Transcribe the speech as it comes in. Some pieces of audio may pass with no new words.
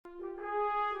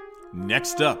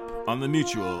Next up on the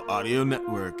Mutual Audio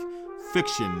Network,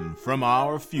 Fiction from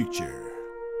Our Future.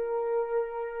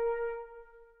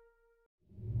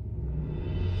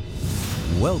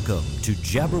 Welcome to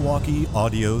Jabberwocky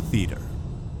Audio Theater.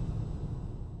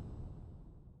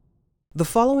 The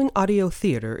following audio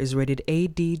theater is rated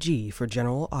ADG for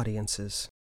general audiences.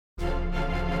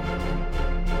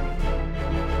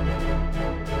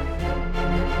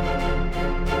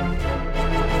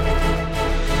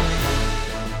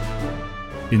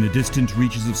 In the distant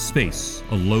reaches of space,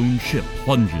 a lone ship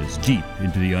plunges deep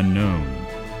into the unknown.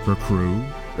 Her crew?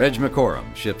 Reg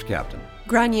McCorum, ship's captain.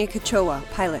 Grania Kachowa,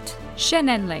 pilot. Shen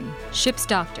Enling, ship's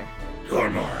doctor.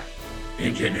 Dormar,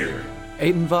 engineer.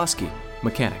 Aiden Vosky,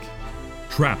 mechanic.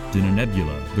 Trapped in a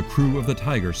nebula, the crew of the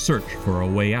Tyger search for a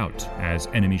way out as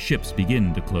enemy ships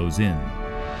begin to close in.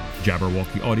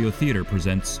 Jabberwocky Audio Theater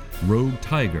presents Rogue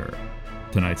Tyger.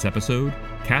 Tonight's episode,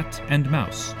 Cat and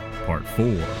Mouse, Part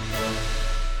 4.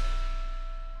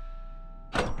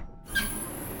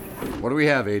 What do we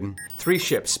have, Aiden? 3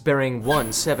 ships bearing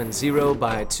 170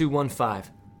 by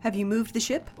 215. Have you moved the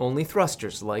ship? Only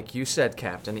thrusters, like you said,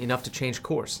 Captain, enough to change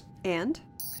course. And?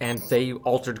 And they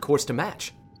altered course to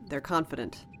match. They're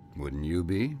confident. Wouldn't you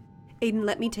be? Aiden,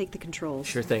 let me take the controls.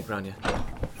 Sure thing, Grania.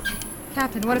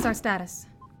 Captain, what is our status?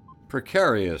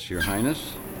 Precarious, Your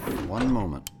Highness. One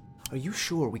moment. Are you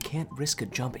sure we can't risk a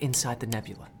jump inside the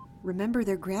nebula? Remember,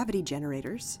 they're gravity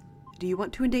generators. Do you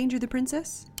want to endanger the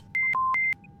princess?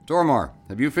 Dormar,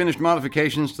 have you finished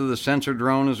modifications to the sensor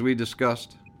drone as we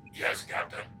discussed? Yes,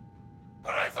 Captain.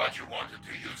 But I thought you wanted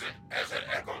to use it as an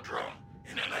echo drone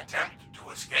in an attempt to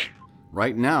escape.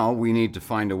 Right now, we need to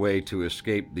find a way to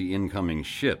escape the incoming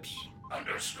ships.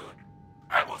 Understood.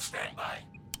 I will stand by.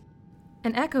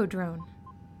 An echo drone.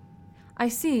 I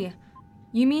see.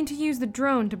 You mean to use the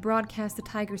drone to broadcast the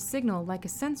Tyger's signal like a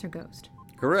sensor ghost?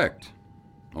 Correct.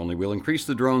 Only we'll increase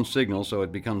the drone signal so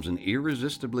it becomes an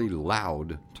irresistibly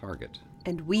loud target.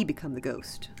 And we become the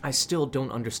ghost. I still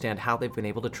don't understand how they've been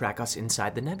able to track us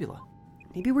inside the nebula.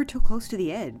 Maybe we're too close to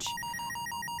the edge.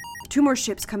 2 more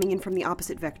ships coming in from the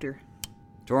opposite vector.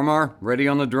 Dormar, ready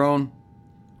on the drone?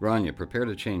 Grania, prepare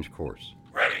to change course.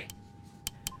 Ready.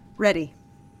 Ready.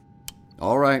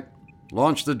 All right.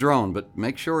 Launch the drone, but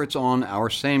make sure it's on our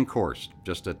same course,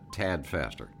 just a tad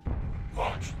faster.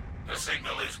 Launched. The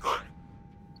signal is good.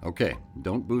 Okay,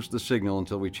 don't boost the signal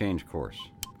until we change course.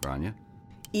 Grania?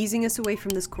 Easing us away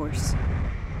from this course.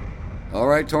 All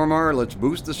right, Tormar, let's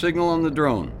boost the signal on the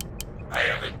drone. I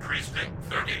have increased it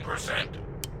 30%.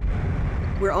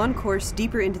 We're on course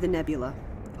deeper into the nebula.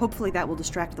 Hopefully that will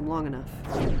distract them long enough.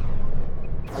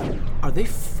 Are they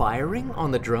firing on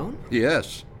the drone?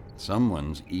 Yes,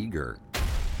 someone's eager.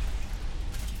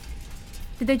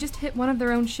 Did they just hit one of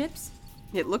their own ships?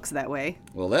 It looks that way.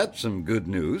 Well, that's some good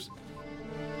news.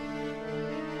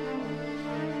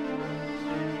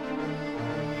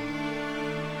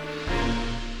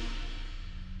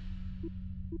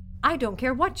 I don't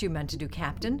care what you meant to do,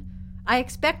 Captain. I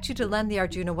expect you to lend the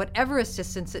Arjuna whatever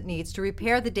assistance it needs to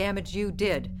repair the damage you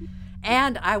did.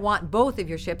 And I want both of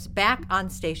your ships back on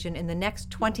station in the next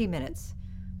 20 minutes.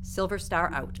 Silver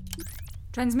Star out.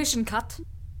 Transmission cut.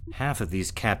 Half of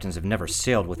these captains have never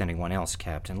sailed with anyone else,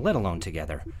 Captain, let alone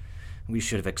together. We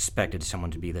should have expected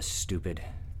someone to be this stupid.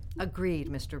 Agreed,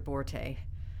 Mr. Borte.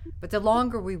 But the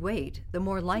longer we wait, the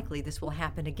more likely this will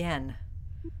happen again.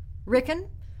 Rickon?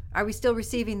 Are we still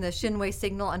receiving the Shinwei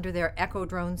signal under their Echo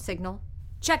drone signal?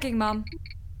 Checking, Mum.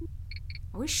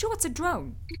 Are we sure it's a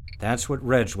drone? That's what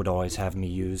Reg would always have me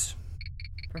use.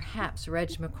 Perhaps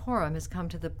Reg McCorum has come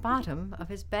to the bottom of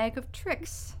his bag of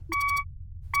tricks.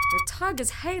 The Tyger's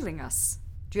hailing us.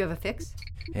 Do you have a fix?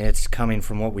 It's coming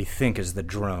from what we think is the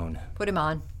drone. Put him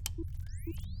on.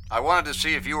 I wanted to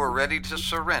see if you were ready to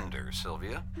surrender,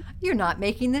 Sylvia. You're not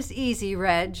making this easy,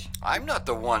 Reg. I'm not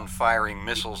the one firing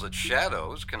missiles at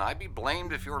shadows. Can I be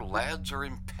blamed if your lads are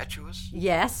impetuous?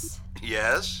 Yes.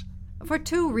 Yes? For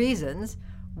 2 reasons.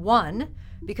 1,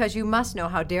 because you must know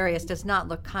how Darius does not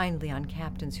look kindly on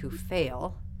captains who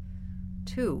fail.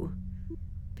 2,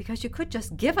 because you could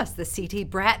just give us the CT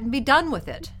brat and be done with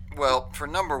it. Well, for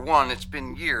number 1, it's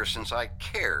been years since I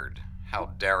cared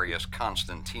how Darius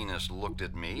Constantinus looked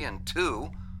at me, and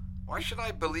 2, why should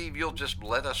I believe you'll just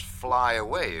let us fly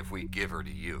away if we give her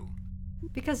to you?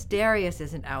 Because Darius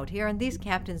isn't out here, and these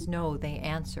captains know they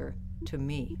answer to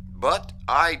me. But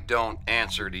I don't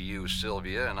answer to you,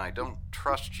 Sylvia, and I don't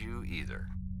trust you either.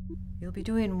 You'll be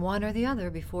doing one or the other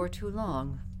before too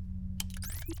long.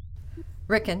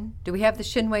 Rickon, do we have the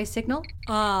Shinwei signal?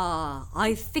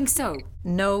 I think so.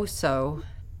 No, so.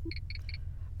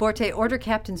 Borte, order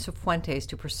Captain Cifuentes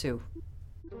to pursue.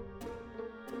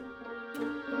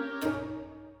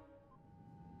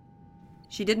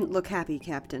 She didn't look happy,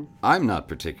 Captain. I'm not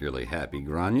particularly happy,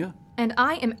 Grania. And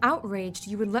I am outraged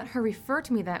you would let her refer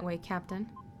to me that way, Captain.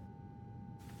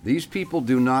 These people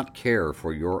do not care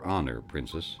for your honor,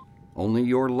 Princess. Only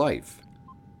your life.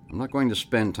 I'm not going to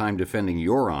spend time defending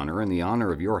your honor and the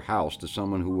honor of your house to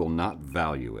someone who will not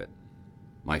value it.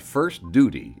 My first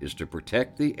duty is to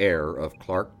protect the heir of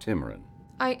Clark Timorin.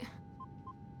 I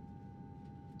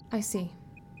see.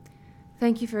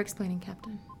 Thank you for explaining,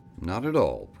 Captain. Not at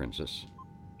all, Princess.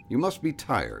 You must be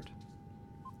tired.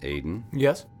 Aiden?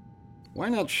 Yes? Why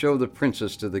not show the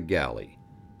princess to the galley?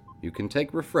 You can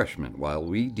take refreshment while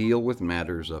we deal with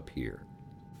matters up here.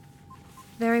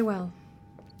 Very well.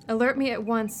 Alert me at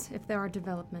once if there are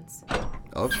developments.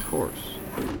 Of course.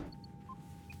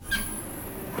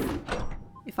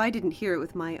 If I didn't hear it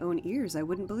with my own ears, I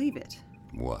wouldn't believe it.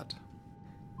 What?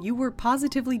 You were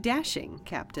positively dashing,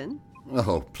 Captain.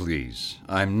 Oh, please.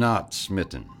 I'm not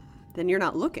smitten. Then you're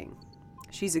not looking.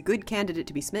 She's a good candidate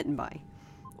to be smitten by.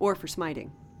 Or for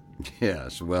smiting.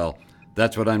 Yes, well,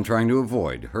 that's what I'm trying to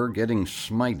avoid. Her getting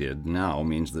smited now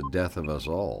means the death of us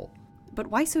all. But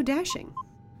why so dashing?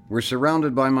 We're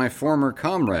surrounded by my former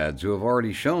comrades who have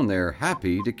already shown they're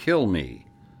happy to kill me.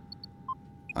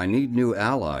 I need new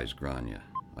allies, Grania.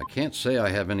 I can't say I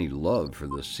have any love for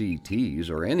the CTs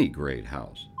or any great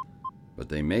house, but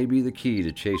they may be the key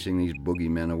to chasing these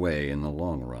boogeymen away in the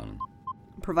long run.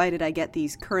 Provided I get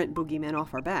these current boogeymen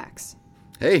off our backs.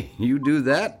 Hey, you do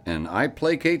that, and I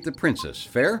placate the princess.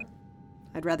 Fair?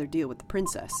 I'd rather deal with the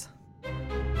princess.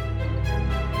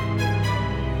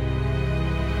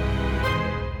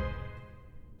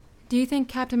 Do you think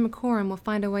Captain McCorum will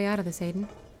find a way out of this, Aiden?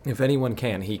 If anyone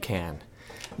can, he can.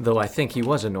 Though I think he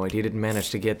was annoyed he didn't manage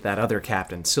to get that other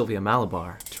captain, Sylvia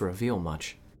Malabar, to reveal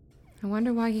much. I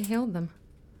wonder why he hailed them.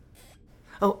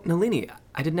 Oh, Nalini,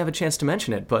 I didn't have a chance to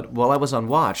mention it, but while I was on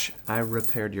watch, I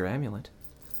repaired your amulet.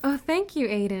 Oh, thank you,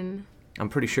 Aiden. I'm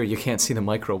pretty sure you can't see the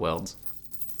micro welds.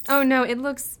 Oh, no, it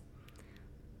looks...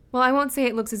 Well, I won't say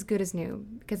it looks as good as new,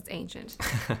 because it's ancient.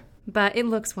 But it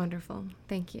looks wonderful.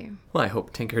 Thank you. Well, I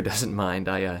hope Tinker doesn't mind.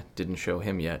 I didn't show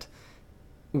him yet.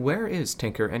 Where is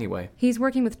Tinker, anyway? He's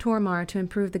working with Tormar to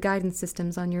improve the guidance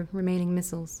systems on your remaining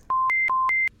missiles.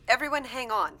 Everyone hang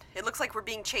on. It looks like we're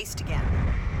being chased again.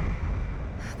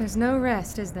 There's no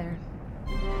rest, is there?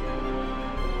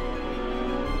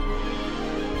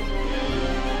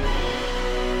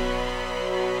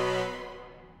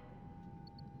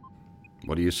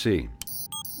 What do you see?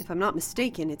 If I'm not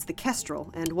mistaken, it's the Kestrel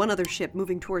and one other ship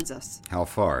moving towards us. How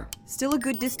far? Still a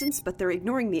good distance, but they're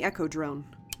ignoring the Echo drone.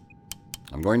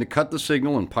 I'm going to cut the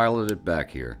signal and pilot it back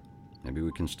here. Maybe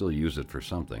we can still use it for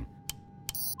something.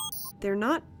 They're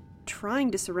not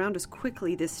trying to surround us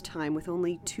quickly this time with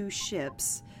only 2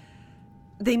 ships.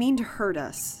 They mean to hurt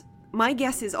us. My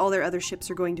guess is all their other ships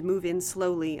are going to move in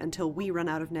slowly until we run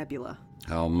out of nebula.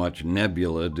 How much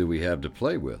nebula do we have to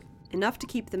play with? Enough to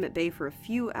keep them at bay for a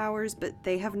few hours, but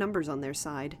they have numbers on their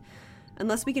side.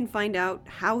 Unless we can find out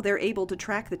how they're able to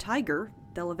track the Tyger,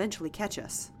 they'll eventually catch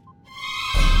us.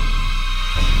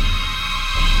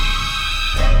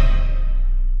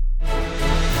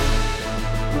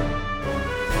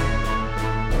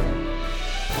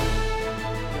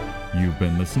 You've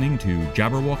been listening to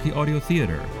Jabberwocky Audio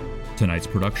Theater. Tonight's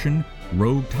production,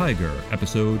 Rogue Tyger,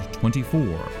 Episode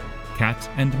 24, Cat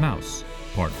and Mouse,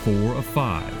 Part 4 of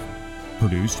 5.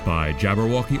 Produced by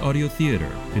Jabberwocky Audio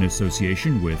Theater in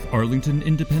association with Arlington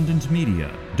Independent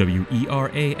Media,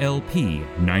 WERALP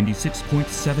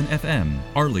 96.7 FM,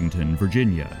 Arlington,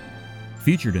 Virginia.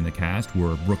 Featured in the cast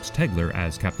were Brooks Tegler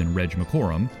as Captain Reg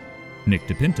McCorum, Nick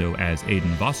DePinto as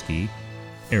Aiden Vosky,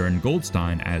 Aaron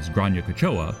Goldstein as Grania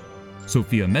Kachoa,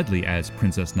 Sophia Medley as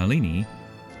Princess Nalini,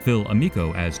 Phil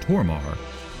Amico as Tormar,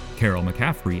 Carol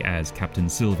McCaffrey as Captain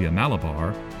Sylvia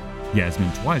Malabar, Yasmin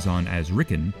Twizon as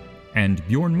Rickon, and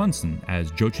Bjorn Munson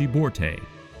as Jochi Borte.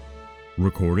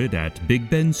 Recorded at Big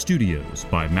Ben Studios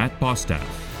by Matt Bostaff.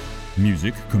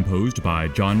 Music composed by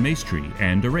John Maestri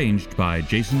and arranged by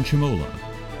Jason Chimola.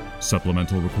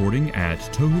 Supplemental recording at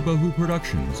Tohu Bohu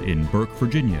Productions in Burke,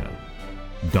 Virginia.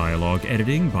 Dialogue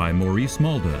editing by Maurice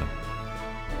Malda.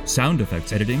 Sound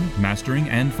effects editing, mastering,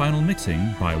 and final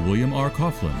mixing by William R.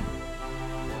 Coughlin.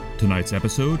 Tonight's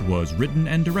episode was written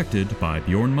and directed by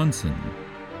Bjorn Munson.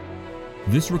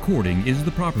 This recording is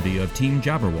the property of Team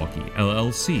Jabberwocky,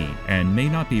 LLC, and may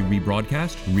not be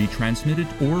rebroadcast, retransmitted,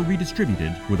 or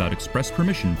redistributed without express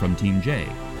permission from Team J.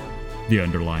 The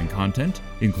underlying content,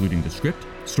 including the script,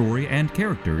 story, and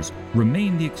characters,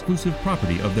 remain the exclusive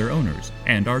property of their owners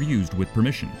and are used with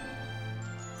permission.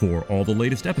 For all the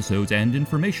latest episodes and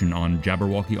information on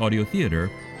Jabberwocky Audio Theater,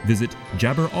 visit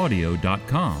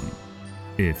jabberaudio.com.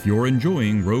 If you're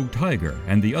enjoying Rogue Tyger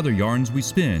and the other yarns we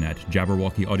spin at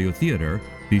Jabberwocky Audio Theater,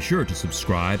 be sure to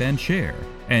subscribe and share,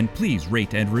 and please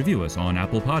rate and review us on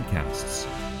Apple Podcasts.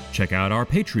 Check out our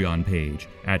Patreon page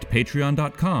at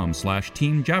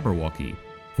patreon.com/teamjabberwocky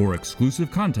for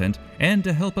exclusive content and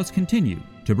to help us continue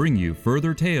to bring you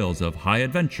further tales of high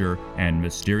adventure and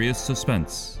mysterious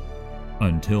suspense.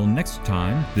 Until next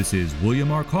time, this is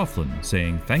William R. Coughlin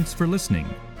saying thanks for listening,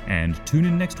 and tune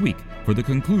in next week for the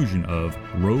conclusion of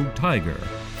Rogue Tyger,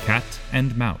 Cat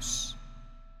and Mouse.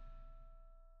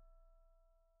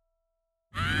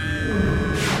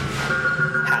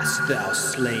 Hast thou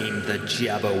slain the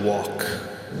Jabberwock?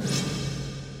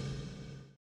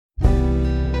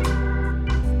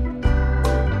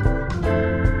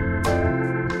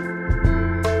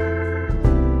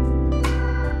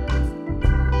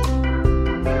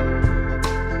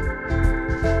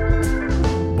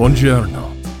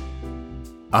 Buongiorno.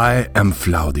 I am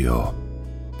Flaudio,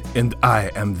 and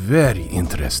I am very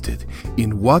interested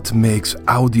in what makes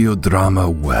audio drama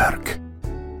work.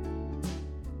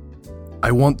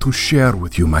 I want to share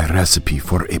with you my recipe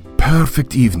for a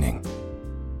perfect evening.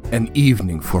 An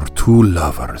evening for two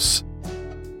lovers.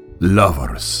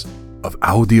 Lovers of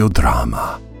audio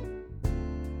drama.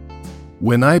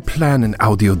 When I plan an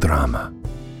audio drama,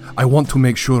 I want to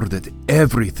make sure that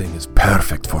everything is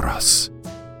perfect for us.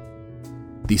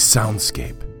 The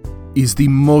soundscape is the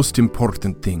most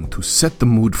important thing to set the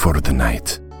mood for the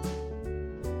night.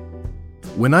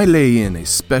 When I lay in a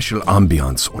special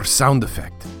ambiance or sound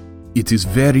effect, it is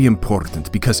very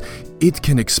important because it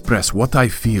can express what I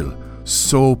feel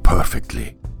so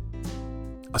perfectly.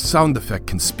 A sound effect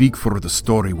can speak for the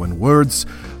story when words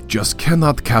just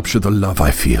cannot capture the love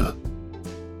I feel.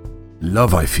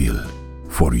 Love I feel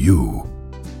for you.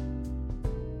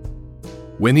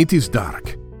 When it is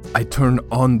dark, I turn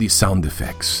on the sound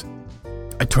effects.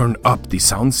 I turn up the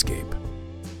soundscape.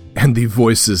 And the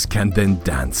voices can then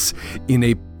dance in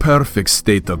a perfect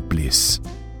state of bliss,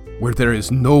 where there is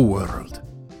no world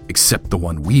except the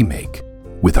one we make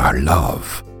with our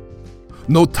love.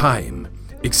 No time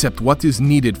except what is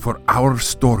needed for our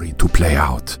story to play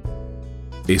out.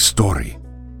 A story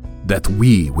that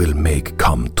we will make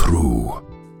come true.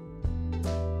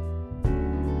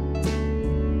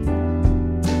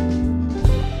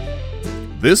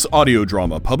 This audio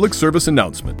drama public service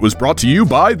announcement was brought to you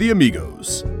by the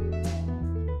Amigos.